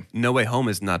No of Way Home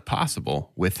is not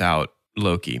possible without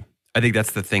Loki. I think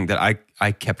that's the thing that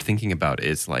I kept thinking about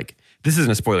is like, this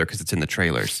isn't a spoiler because it's in the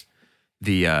trailers.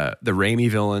 The Raimi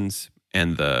villains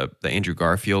and the Andrew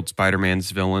Garfield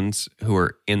Spider-Man's villains who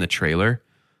are in the trailer,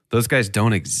 those guys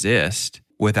don't exist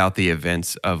without the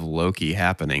events of Loki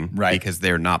happening. Right. Because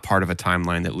they're not part of a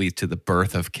timeline that leads to the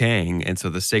birth of Kang. And so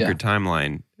the sacred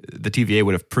timeline, the TVA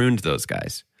would have pruned those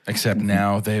guys. Except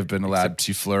now they've been allowed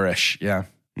to flourish. Yeah.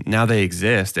 Now they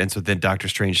exist. And so then Doctor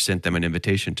Strange sent them an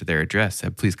invitation to their address,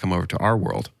 said, please come over to our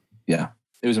world. Yeah,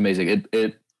 it was amazing.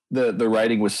 The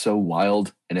writing was so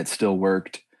wild, and it still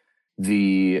worked.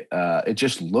 It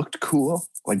just looked cool,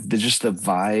 like the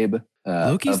vibe.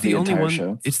 Loki's of the only entire one.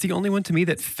 show. It's the only one to me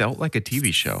that felt like a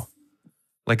TV show,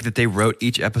 like that they wrote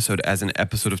each episode as an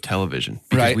episode of television.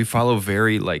 Because Right. we follow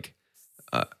very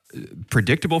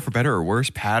predictable, for better or worse,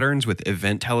 patterns with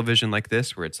event television like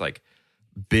this, where it's like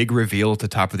big reveal at the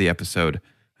top of the episode,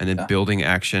 and then building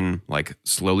action like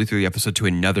slowly through the episode to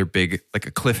another big, like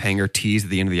a cliffhanger tease at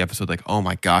the end of the episode, like, oh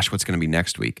my gosh, what's going to be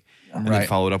next week? And then Right.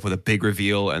 followed up with a big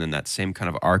reveal, and then that same kind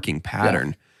of arcing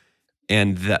pattern.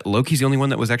 And that Loki's the only one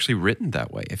that was actually written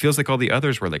that way. It feels like all the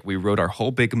others were like, we wrote our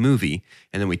whole big movie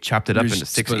and then we chopped it up We into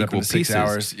six split it up equal into 6 pieces.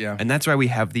 hours, yeah. And that's why we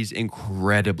have these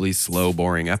incredibly slow,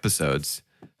 boring episodes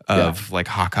of like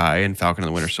Hawkeye and Falcon and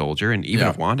the Winter Soldier, and even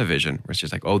of WandaVision, where it's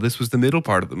just like, oh, this was the middle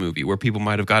part of the movie where people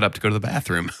might have got up to go to the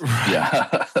bathroom.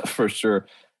 Yeah, for sure.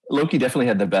 Loki definitely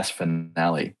had the best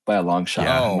finale by a long shot.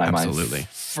 Yeah, in my absolutely. mind.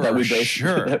 For That we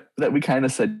sure. that we kind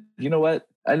of said, you know what?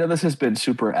 I know this has been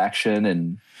super action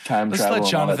and time Let's travel. let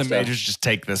and all that Jonathan stuff. Majors just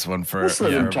take this one for, Let's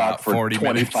let him about talk for 40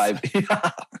 minutes. 25.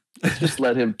 Let's just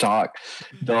let him talk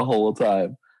the whole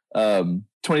time.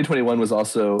 2021 was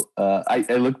also, I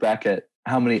look back at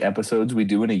how many episodes we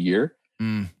do in a year.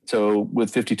 Mm. So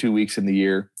with 52 weeks in the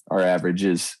year, our average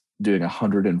is doing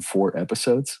 104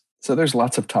 episodes. So there's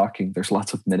lots of talking. There's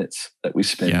lots of minutes that we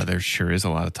spend. Yeah, there sure is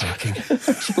a lot of talking.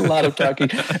 There's a lot of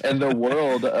talking. And the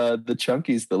world, the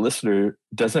chunkies, the listener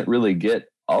doesn't really get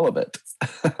all of it.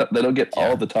 They don't get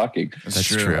all the talking. That's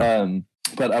true.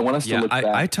 But I want us to Yeah, look back.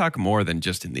 I talk more than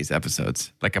just in these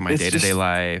episodes, like in my It's day-to-day just-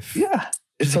 life. Yeah.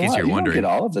 It's Just in a case lot. you're You don't wondering. get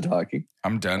all of the talking.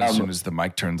 I'm done as soon as the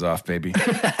mic turns off, baby.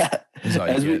 all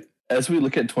as you we get. as we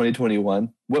look at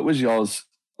 2021, what was y'all's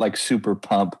like super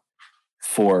pump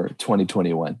for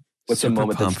 2021? What's Super the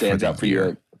moment that pump for stands the out for year.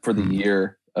 you for the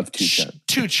year of two chunks?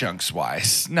 Two chunks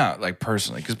wise, not like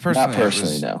personally, because personally, Not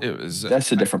personally, it was, no. It was.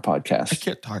 That's a different I podcast.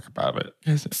 can't talk about it.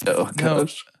 Oh,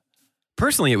 gosh.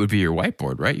 Personally, it would be your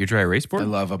whiteboard, right? Your dry erase board? I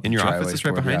love a in your dry office. erase It's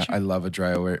right board, behind yeah. I love a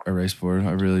dry erase board.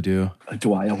 I really do. A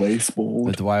dry erase The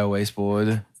board. dry erase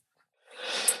board.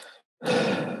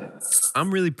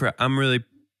 I'm really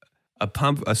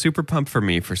a super pump for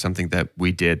me for something that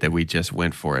we did that we just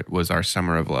went for it was our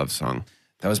Summer of Love song.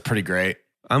 That was pretty great.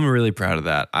 I'm really proud of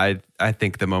that. I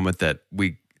think the moment that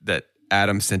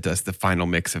Adam sent us the final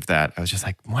mix of that, I was just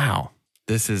like, wow,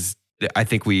 I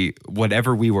think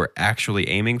whatever we were actually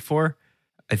aiming for,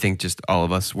 I think just all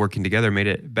of us working together made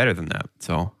it better than that.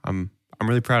 So I'm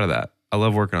really proud of that. I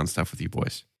love working on stuff with you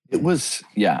boys. It was,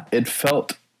 yeah, it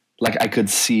felt like I could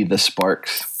see the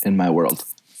sparks in my world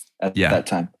at that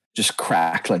time. Just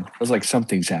crackling. It was like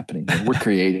something's happening. We're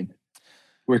creating.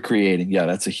 We're creating. Yeah,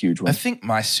 that's a huge one. I think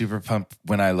my super pump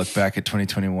when I look back at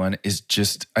 2021 is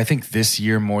just, I think this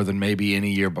year more than maybe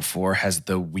any year before has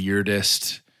the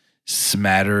weirdest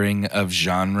smattering of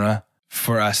genre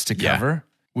for us to cover,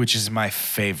 which is my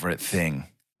favorite thing.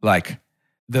 Like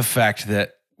the fact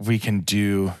that we can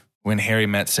do When Harry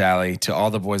Met Sally, To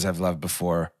All the Boys I've Loved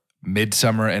Before,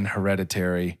 Midsummer and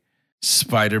Hereditary,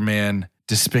 Spider-Man,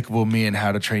 Despicable Me, and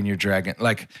How to Train Your Dragon.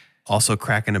 Like Also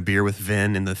cracking a beer with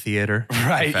Vin in the theater.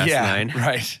 Right. Fast Yeah. 9.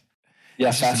 Right. Yeah,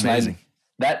 It's just Fast 9. amazing.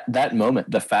 That moment,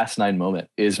 the Fast 9 moment,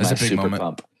 is That's my a big super moment.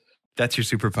 pump. That's your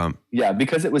super pump. Yeah,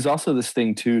 because it was also this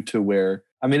thing too, to where,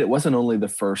 I mean, it wasn't only the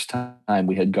first time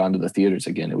we had gone to the theaters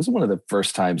again. It was one of the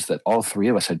first times that all three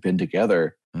of us had been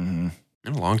together Mm-hmm.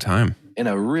 In a long time. in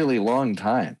a really long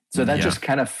time. So that Yeah. just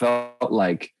kind of felt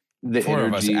like the Four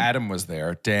energy. of us. Adam was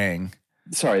there. Dang.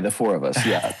 Sorry, the four of us.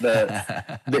 Yeah,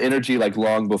 the energy like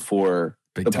long before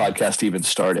Big the time. podcast even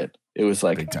started. It was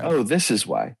like, Big time. oh, this is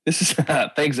why. This is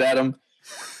thanks, Adam.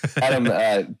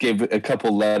 Adam gave a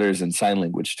couple letters in sign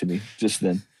language to me just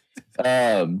then.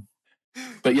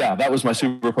 But yeah, that was my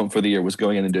super pump for the year, was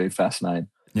going in and doing Fast 9.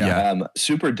 Yeah.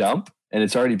 Super dump, and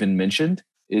it's already been mentioned,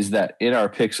 is that in our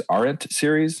Picks Aren't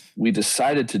series, we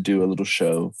decided to do a little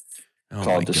show Oh called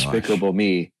my gosh. Despicable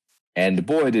Me. And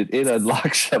boy, did it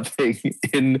unlock something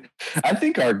in, I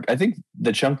think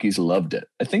the Chunkies loved it.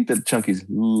 I think the Chunkies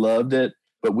loved it,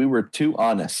 but we were too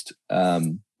honest.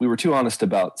 We were too honest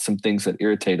about some things that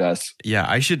irritate us. Yeah,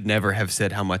 I should never have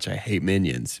said how much I hate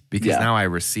Minions because Yeah. now I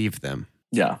receive them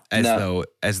Yeah.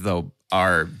 as though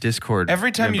our Discord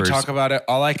Every time members, you talk about it,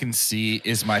 all I can see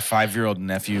is my 5-year-old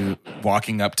nephew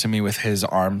walking up to me with his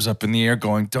arms up in the air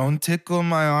going, "Don't tickle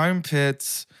my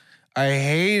armpits. I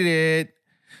hate it.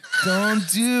 Don't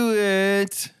do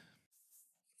it."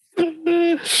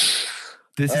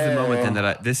 This is the moment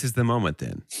then this is the moment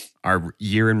then. Our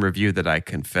year in review that I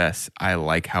confess I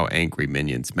like how angry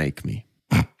Minions make me.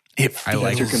 It I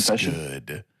like your confession.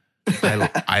 good.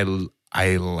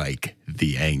 I like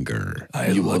the anger.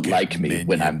 You will like me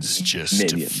when I'm just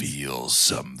Minions. to feel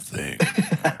something.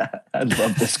 I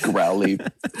love this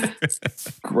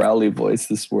growly voice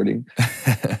this morning.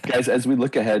 Guys, as we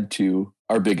look ahead to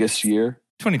our biggest year,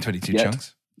 2022 Yet.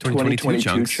 chunks.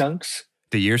 2022 chunks,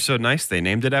 The year's so nice they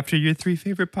named it after your 3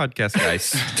 favorite podcast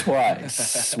guys.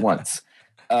 once.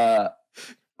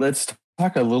 Let's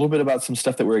talk a little bit about some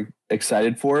stuff that we're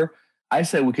excited for. I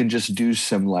say we can just do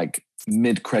some like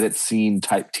mid-credit scene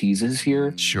type teases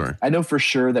here. Sure. I know for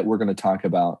sure that we're going to talk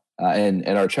about, and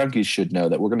our chunkies should know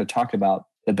that we're going to talk about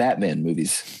the Batman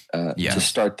movies Yeah. to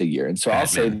start the year. And so I'll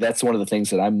say Batman. that's one of the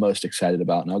things that I'm most excited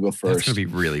about. And I'll go That's first going to be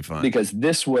really fun. because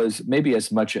this was maybe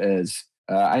as much as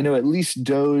I know at least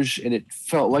Doge, and it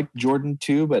felt like Jordan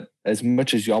too, but as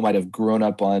much as y'all might have grown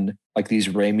up on like these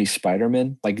Raimi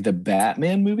Spider-Man, like the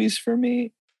Batman movies for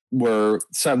me were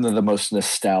some of the most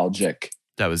nostalgic.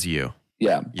 That was you.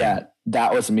 Yeah, Yeah.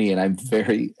 that was me, and I'm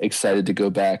very excited to go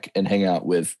back and hang out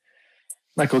with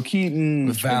Michael Keaton,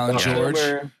 With Val and Val George.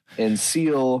 Kilmer, and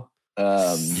Seal.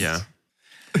 Yeah.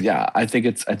 Yeah, I think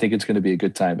it's going to be a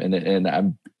good time, and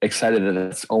I'm excited that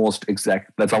that's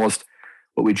almost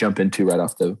what we jump into right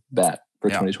off the bat for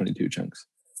Yeah. 2022 chunks.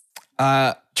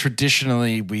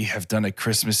 Traditionally, we have done a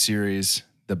Christmas series,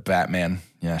 the Batman.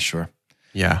 Yeah, sure.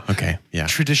 Yeah. Okay. Yeah.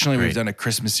 Traditionally, Great. we've done a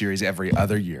Christmas series every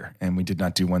other year, and we did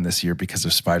not do one this year because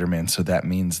of Spider-Man. So that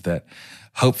means that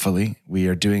hopefully we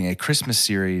are doing a Christmas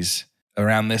series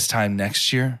around this time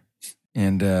next year.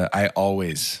 And I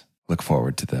always look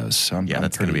forward to those. So I'm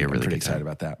That's going to be a I'm really pretty good time. excited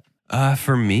about that.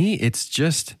 For me, it's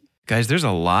just, guys, there's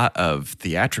a lot of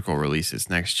theatrical releases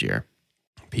next year.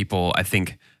 People, I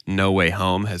think No Way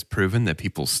Home has proven that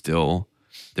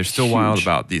they're still wild Huge.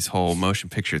 about these whole motion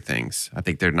picture things. I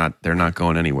think they're not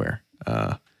going anywhere.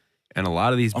 And a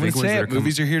lot of these I'm big going to ones say that are it.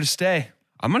 Movies are here to stay.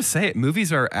 I'm going to say it.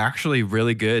 Movies are actually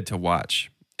really good to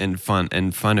watch and fun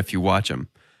if you watch them.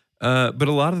 But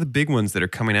a lot of the big ones that are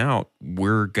coming out,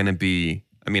 we're going to be,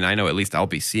 I mean, I know at least I'll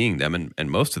be seeing them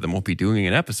and most of them we'll be doing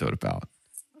an episode about.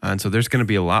 And so there's going to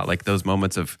be a lot like those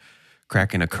moments of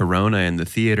cracking a Corona in the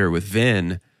theater with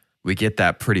Vin. We get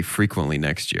that pretty frequently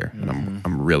next year. And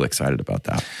I'm real excited about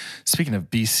that. Speaking of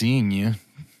be seeing you,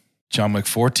 John Wick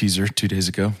 4 teaser 3 days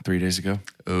ago.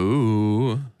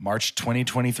 Ooh. March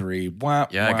 2023. Wow.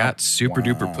 Yeah, it got super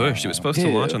duper pushed. It was supposed to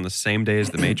Ew. launch on the same day as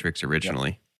The Matrix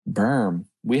originally. Berm.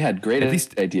 We had great At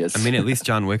least- ideas. I mean, at least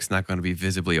John Wick's not going to be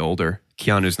visibly older.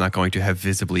 Keanu's not going to have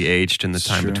visibly aged in the It's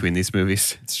time true. between these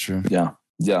movies. It's true. yeah.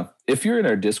 If you're in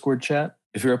our Discord chat,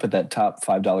 if you're up at that top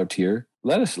 $5 tier,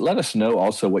 let us know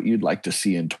also what you'd like to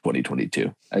see in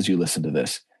 2022 as you listen to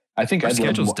this. I think Our I'd love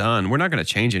schedule's more- done. We're not going to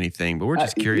change anything, but we're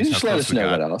just curious Just how let close us we know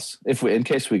got. what else, in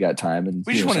case we got time. And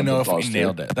We just want to know if we nailed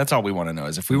nailed it. That's all we want to know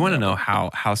is if We want to nailed know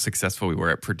how successful we were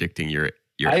at predicting your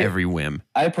your every whim.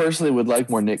 I personally would like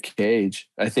more Nick Cage.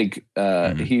 I think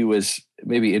he was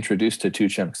maybe introduced to Two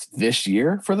Chunks this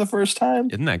year for the first time.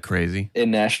 Isn't that crazy?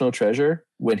 In National Treasure,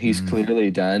 when he's clearly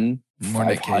done More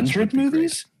Nick Cage 500 would be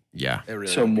movies. Yeah. It really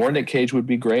So would be more great. Nick Cage would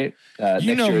be great.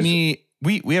 You know me,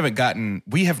 we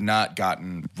have not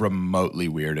gotten remotely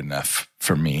weird enough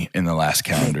for me in the last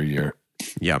calendar year.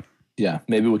 Yeah. Yeah,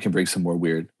 maybe we can bring some more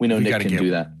weird. We know Nick gotta can get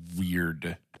do that.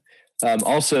 Weird.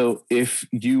 Also, if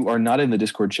you are not in the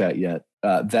Discord chat yet,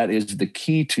 that is the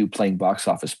key to playing Box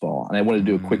Office Ball. And I want to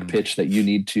do a quick pitch that you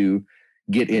need to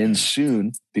get in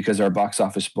soon because our Box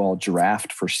Office Ball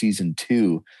draft for season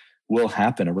 2 will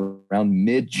happen around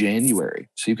mid-January.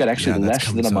 So you've got actually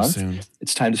less than a month. Soon.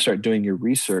 It's time to start doing your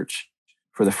research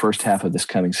for the first half of this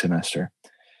coming semester.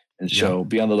 And so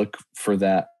be on the look for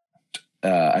that.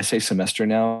 I say semester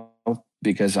now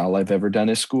because all I've ever done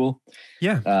is school.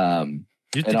 Yeah.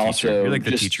 You're the and teacher. also You're like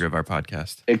the just- teacher of our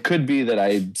podcast. It could be that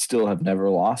I still have never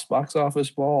lost Box Office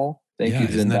Ball. Thank you,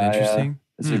 Isn't that Zendaya. interesting?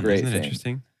 It's a great isn't that thing.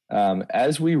 interesting?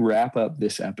 As we wrap up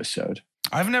this episode,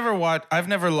 I've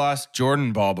never lost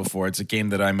Jordan Ball before. It's a game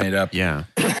that I made up Yeah.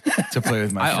 to play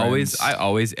with my friends. I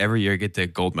always every year get the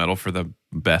gold medal for the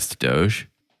best Doge.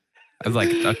 I have like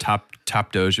a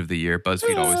top Doge of the year.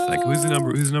 BuzzFeed always like, who's the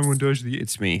number one Doge of the year?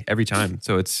 It's me every time.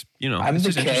 So it's, I'm it's the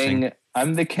just interesting. king.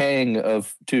 I'm the king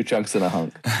of Two Chunks and a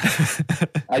Hunk.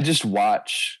 I just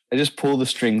pull the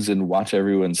strings and watch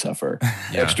everyone suffer.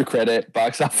 Yeah. Extra credit,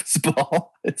 Box Office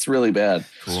Ball. It's really bad.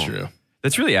 Cool. It's true.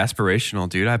 That's really aspirational,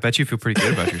 dude. I bet you feel pretty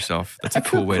good about yourself. That's a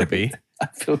cool way to be. I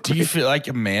feel Do you feel like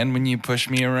a man when you push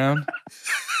me around?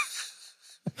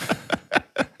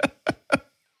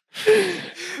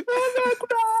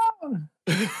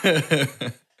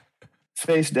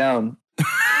 face down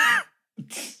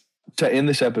to end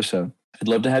this episode. I'd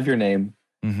love to have your name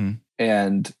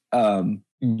and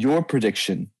your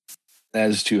prediction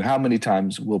as to how many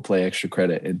times we'll play Extra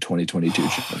Credit in 2022.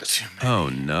 Oh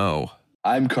no.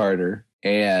 I'm Carter,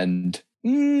 and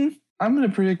I'm going to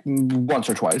predict once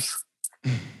or twice.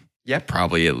 Yeah,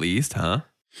 probably at least, huh?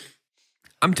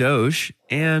 I'm Doge,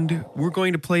 and we're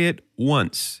going to play it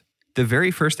once. The very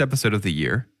first episode of the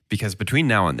year, because between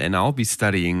now and then, I'll be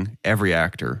studying every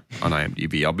actor on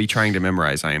IMDb. I'll be trying to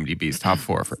memorize IMDb's top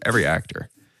 4 for every actor.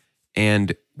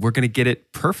 And we're going to get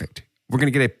it perfect. We're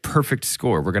going to get a perfect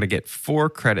score. We're going to get 4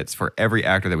 credits for every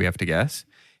actor that we have to guess.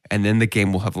 And then the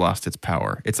game will have lost its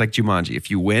power. It's like Jumanji.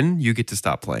 If you win, you get to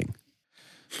stop playing.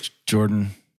 Jordan,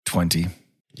 20.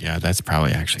 Yeah, that's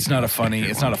probably actually. It's not a funny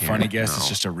guess. No. It's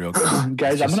just a real guess.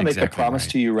 Guys, I'm just going to make a exactly promise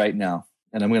right. to you right now,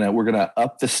 and we're going to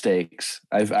up the stakes.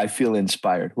 I feel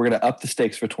inspired. We're going to up the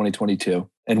stakes for 2022,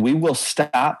 and we will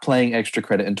stop playing Extra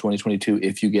Credit in 2022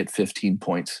 if you get 15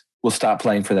 points. We'll stop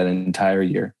playing for that entire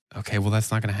year. Okay, well,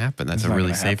 that's not going to happen. That's It's a not really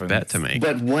gonna safe happen. bet to make.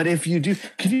 But what if you do?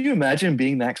 Can you imagine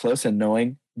being that close and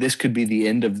knowing this could be the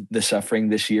end of the suffering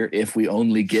this year if we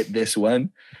only get this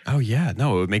one? Oh, yeah.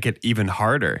 No, it would make it even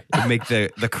harder. It would make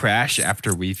the crash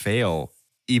after we fail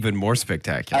even more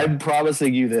spectacular. I'm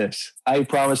promising you this. I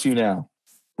promise you now.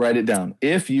 Write it down.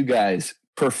 If you guys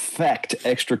perfect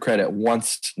Extra Credit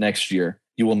once next year,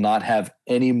 you will not have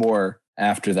any more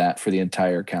after that for the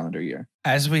entire calendar year.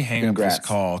 As we hang Congrats. up this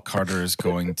call, Carter is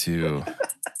going to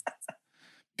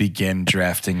begin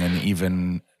drafting an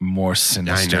even more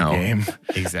sinister know. game.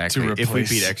 Exactly. to If we replace-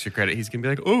 beat Extra Credit, he's going to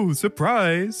be like, oh,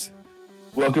 surprise.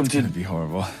 Welcome It's to going to be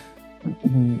horrible.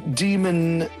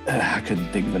 Demon. I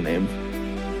couldn't think of the name.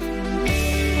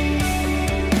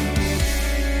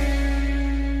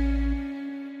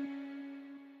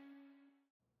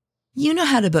 You know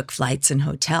how to book flights and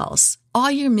hotels.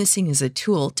 All you're missing is a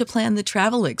tool to plan the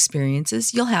travel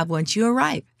experiences you'll have once you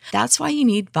arrive. That's why you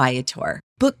need Viator.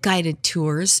 Book guided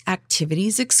tours,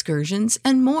 activities, excursions,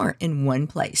 and more in one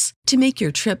place to make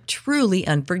your trip truly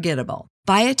unforgettable.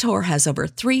 Viator has over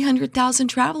 300,000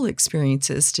 travel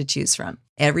experiences to choose from.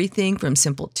 Everything from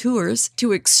simple tours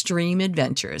to extreme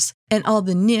adventures and all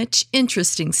the niche,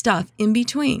 interesting stuff in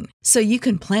between. So you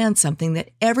can plan something that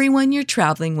everyone you're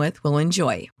traveling with will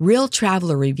enjoy. Real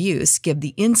traveler reviews give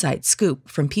the inside scoop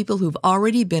from people who've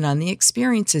already been on the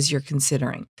experiences you're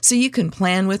considering. So you can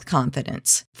plan with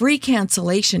confidence. Free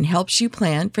cancellation helps you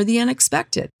plan for the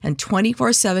unexpected. And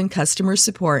 24/7 customer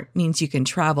support means you can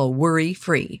travel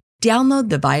worry-free. Download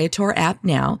the Viator app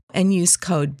now and use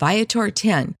code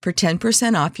Viator10 for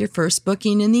 10% off your first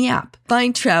booking in the app.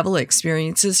 Find travel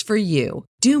experiences for you.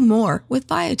 Do more with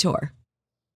Viator.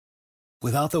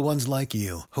 Without the ones like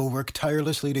you, who work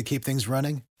tirelessly to keep things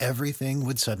running, everything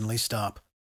would suddenly stop.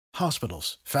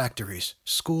 Hospitals, factories,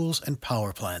 schools, and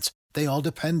power plants, they all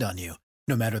depend on you.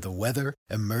 No matter the weather,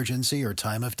 emergency, or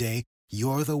time of day,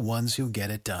 you're the ones who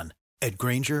get it done. At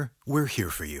Grainger, we're here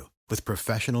for you with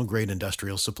professional-grade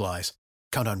industrial supplies.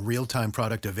 Count on real-time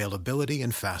product availability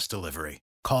and fast delivery.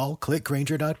 Call, click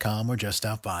Grainger.com, or just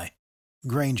stop by.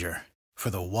 Grainger, for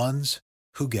the ones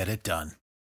who get it done.